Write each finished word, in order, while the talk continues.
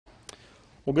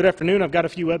Well, good afternoon. I've got a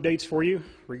few updates for you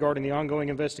regarding the ongoing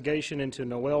investigation into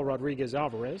Noel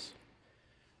Rodriguez-Alvarez.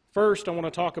 First, I want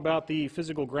to talk about the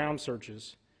physical ground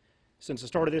searches. Since the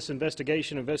start of this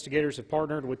investigation, investigators have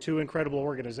partnered with two incredible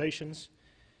organizations.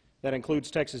 That includes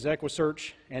Texas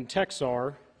EquiSearch and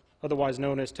Texar, otherwise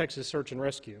known as Texas Search and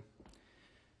Rescue.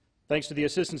 Thanks to the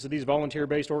assistance of these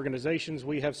volunteer-based organizations,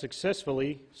 we have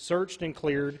successfully searched and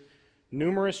cleared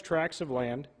numerous tracts of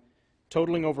land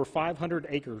totaling over 500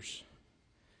 acres.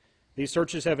 These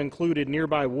searches have included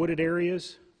nearby wooded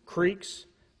areas, creeks,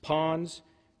 ponds,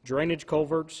 drainage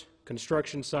culverts,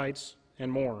 construction sites, and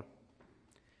more.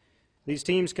 These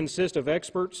teams consist of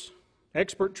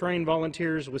expert-trained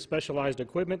volunteers with specialized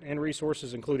equipment and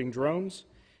resources including drones,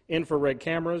 infrared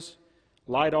cameras,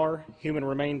 LiDAR, human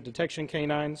remain detection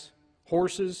canines,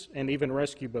 horses, and even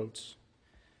rescue boats.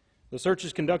 The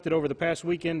searches conducted over the past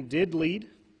weekend did lead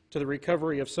to the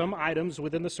recovery of some items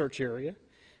within the search area.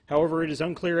 However, it is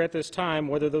unclear at this time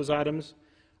whether those items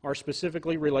are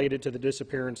specifically related to the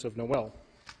disappearance of Noel.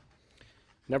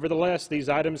 Nevertheless, these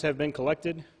items have been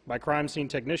collected by crime scene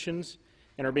technicians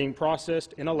and are being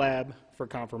processed in a lab for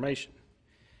confirmation.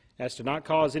 As to not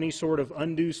cause any sort of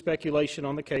undue speculation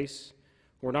on the case,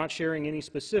 we're not sharing any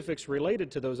specifics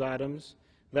related to those items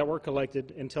that were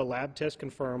collected until lab tests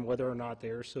confirm whether or not they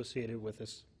are associated with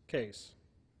this case.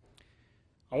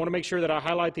 I want to make sure that I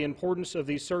highlight the importance of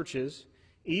these searches.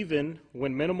 Even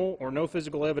when minimal or no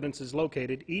physical evidence is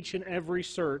located, each and every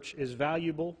search is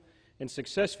valuable in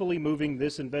successfully moving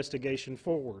this investigation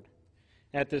forward.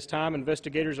 At this time,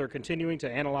 investigators are continuing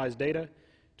to analyze data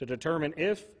to determine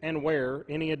if and where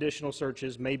any additional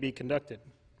searches may be conducted.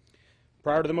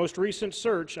 Prior to the most recent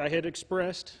search, I had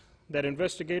expressed that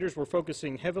investigators were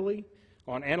focusing heavily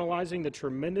on analyzing the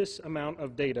tremendous amount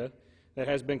of data that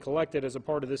has been collected as a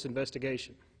part of this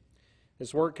investigation.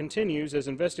 This work continues as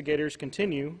investigators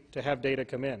continue to have data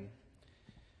come in.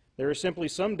 There is simply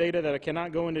some data that I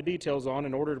cannot go into details on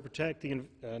in order to protect the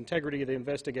integrity of the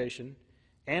investigation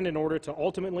and in order to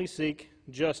ultimately seek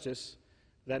justice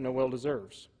that Noel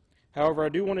deserves. However, I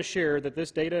do want to share that this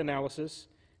data analysis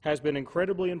has been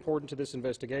incredibly important to this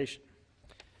investigation.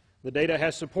 The data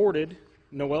has supported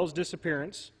Noel's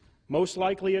disappearance most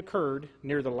likely occurred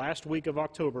near the last week of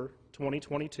October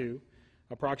 2022,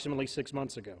 approximately 6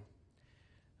 months ago.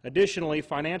 Additionally,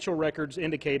 financial records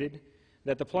indicated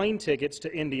that the plane tickets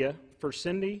to India for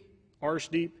Cindy,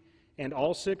 Arshdeep, and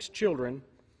all 6 children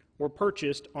were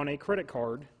purchased on a credit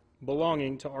card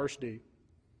belonging to Arshdeep.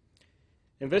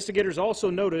 Investigators also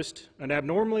noticed an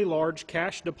abnormally large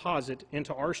cash deposit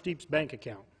into Arshdeep's bank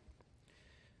account.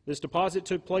 This deposit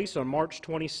took place on March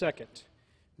 22nd,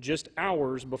 just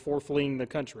hours before fleeing the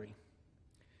country.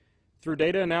 Through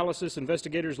data analysis,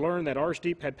 investigators learned that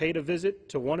Arshdeep had paid a visit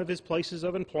to one of his places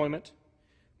of employment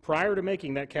prior to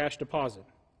making that cash deposit.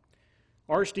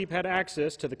 Arshdeep had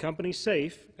access to the company's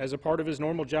safe as a part of his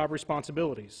normal job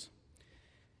responsibilities.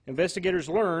 Investigators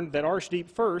learned that Arshdeep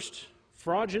first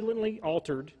fraudulently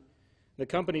altered the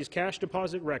company's cash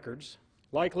deposit records,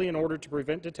 likely in order to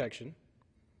prevent detection,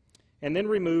 and then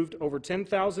removed over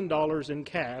 $10,000 in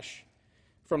cash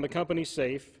from the company's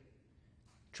safe,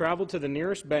 traveled to the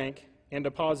nearest bank, and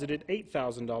deposited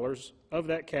 $8,000 of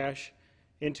that cash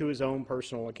into his own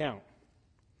personal account.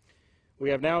 We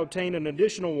have now obtained an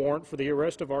additional warrant for the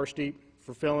arrest of Arshdeep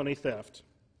for felony theft.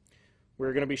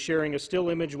 We're going to be sharing a still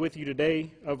image with you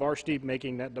today of Arshdeep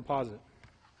making that deposit.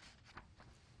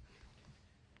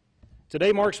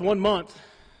 Today marks 1 month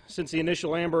since the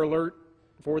initial Amber Alert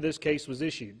for this case was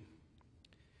issued.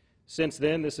 Since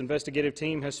then, this investigative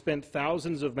team has spent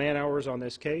thousands of man-hours on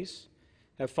this case,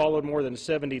 have followed more than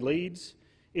 70 leads,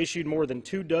 issued more than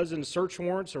 24 search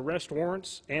warrants, arrest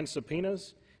warrants, and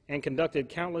subpoenas, and conducted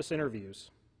countless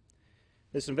interviews.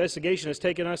 This investigation has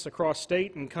taken us across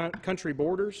state and country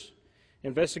borders.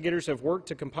 Investigators have worked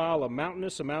to compile a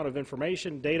mountainous amount of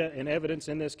information, data, and evidence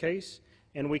in this case,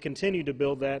 and we continue to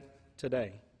build that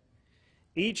today.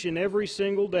 Each and every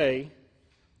single day,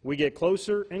 we get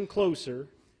closer and closer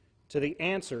to the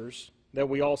answers that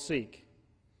we all seek.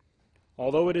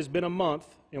 Although it has been a month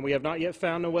and we have not yet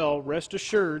found Noel, rest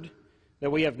assured that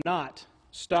we have not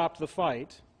stopped the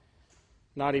fight,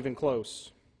 not even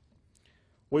close.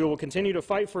 We will continue to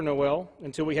fight for Noel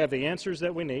until we have the answers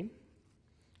that we need.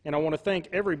 And I want to thank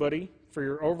everybody for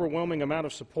your overwhelming amount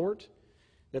of support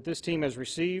that this team has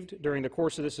received during the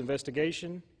course of this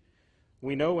investigation.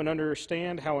 We know and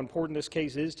understand how important this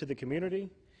case is to the community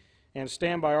and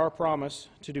stand by our promise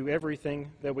to do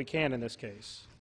everything that we can in this case.